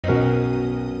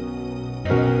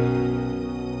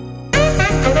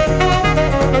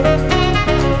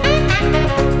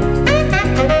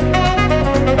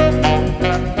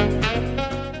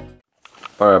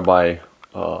Alright, my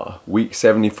week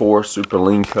 74 super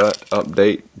lean cut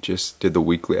update. Just did the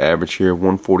weekly average here,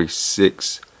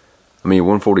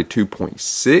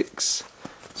 142.6.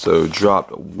 So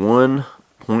dropped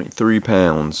 1.3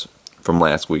 pounds from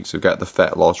last week. So got the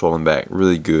fat loss rolling back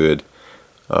really good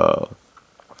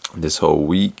this whole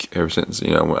week. Ever since,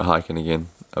 I went hiking again,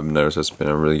 I've noticed that's been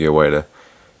a really good way to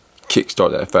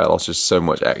kickstart that fat loss. Just so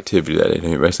much activity that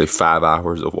day. Basically 5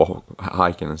 hours of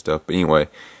hiking and stuff. But anyway,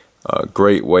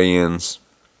 great weigh-ins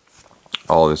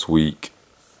all this week.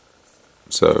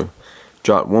 So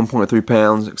dropped 1.3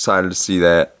 pounds. Excited to see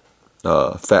that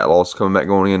fat loss coming back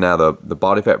going in. Now the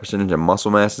body fat percentage and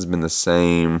muscle mass has been the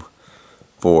same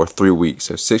for 3 weeks.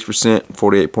 So 6%,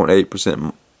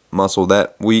 48.8% muscle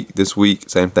that week. This week,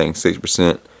 same thing,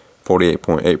 6%,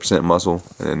 48.8% muscle.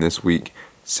 And then this week,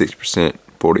 6%,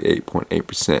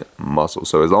 48.8% muscle.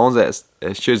 So as long as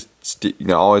that should,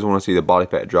 I always want to see the body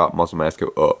fat drop, muscle mass go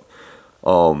up.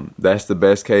 That's the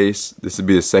best case. This would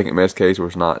be the second best case where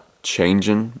it's not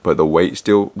changing, but the weight's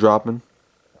still dropping.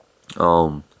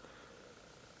 So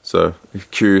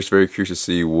very curious to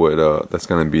see what that's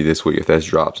going to be this week if that's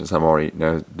dropped. Since I'm already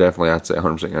definitely, I'd say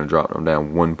 100% going to drop. I'm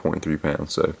down 1.3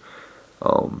 pounds. So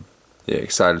yeah,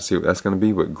 excited to see what that's going to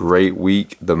be. But great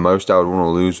week. The most I would want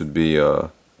to lose would be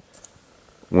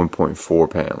 1.4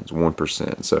 pounds,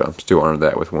 1%. So I'm still under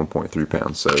that with 1.3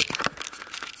 pounds. So.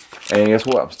 And guess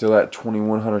what? I'm still at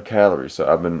 2,100 calories. So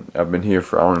I've been here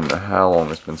for, I don't even know how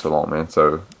long it's been so long, man.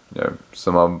 So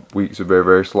some of weeks are very,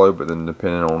 very slow, but then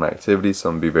depending on activity,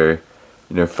 some will be very,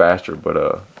 faster.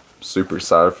 But super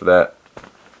excited for that.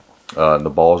 The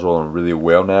ball's rolling really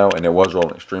well now, and it was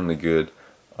rolling extremely good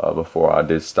before I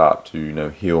did stop to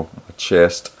heal my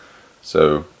chest.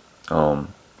 So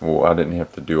well, I didn't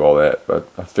have to do all that, but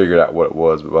I figured out what it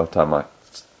was. But by the time I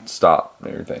stopped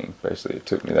and everything, basically it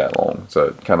took me that long. So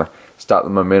it kind of stopped the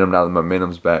momentum. Now the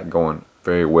momentum's back going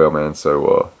very well, man.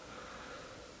 So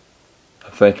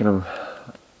I'm thinking I'm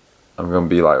gonna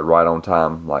be like right on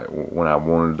time, like when I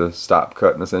wanted to stop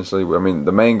cutting. Essentially, I mean,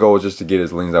 the main goal is just to get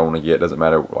as lean as I want to get. Doesn't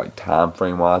matter like time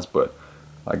frame wise, but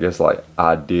I guess like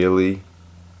ideally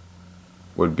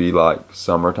would be like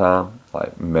summertime,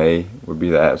 like May would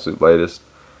be the absolute latest.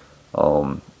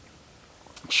 Sure,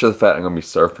 the fact I'm gonna be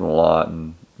surfing a lot,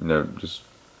 and just,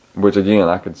 which again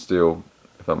I could still,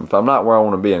 if I'm not where I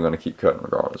want to be, I'm gonna keep cutting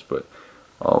regardless. But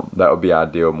that would be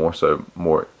ideal. More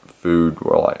food,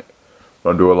 or like I'm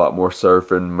gonna do a lot more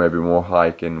surfing, maybe more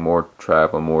hiking, more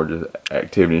traveling, more just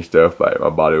activity stuff. Like my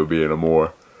body will be in a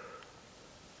more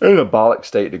anabolic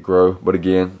state to grow. But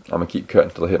again, I'm gonna keep cutting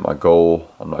until I hit my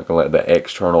goal. I'm not gonna let the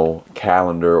external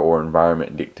calendar or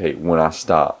environment dictate when I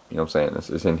stop. You know what I'm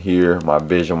saying? It's in here, my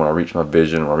vision. When I reach my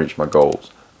vision, when I reach my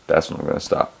goals, that's when I'm gonna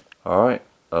stop. All right.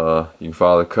 You can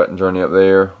follow the cutting journey up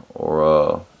there,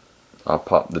 or I'll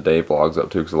pop the day vlogs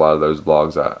up too, because a lot of those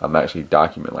vlogs I'm actually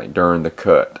documenting like during the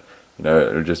cut.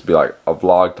 It'll just be like a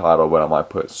vlog title, but I might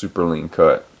put super lean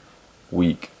cut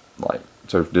week. Like,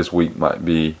 so this week might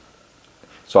be.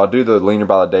 So I do the leaner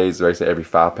by the days, basically every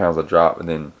 5 pounds I drop, and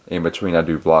then in between I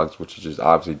do vlogs, which is just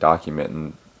obviously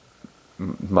documenting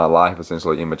my life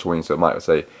essentially in between. So it might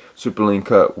say super lean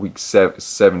cut week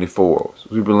 74,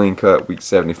 super lean cut week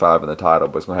 75 in the title,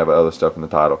 but it's gonna have other stuff in the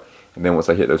title. And then once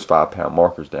I hit those 5 pound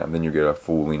markers down, then you get a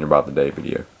full leaner by the day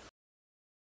video.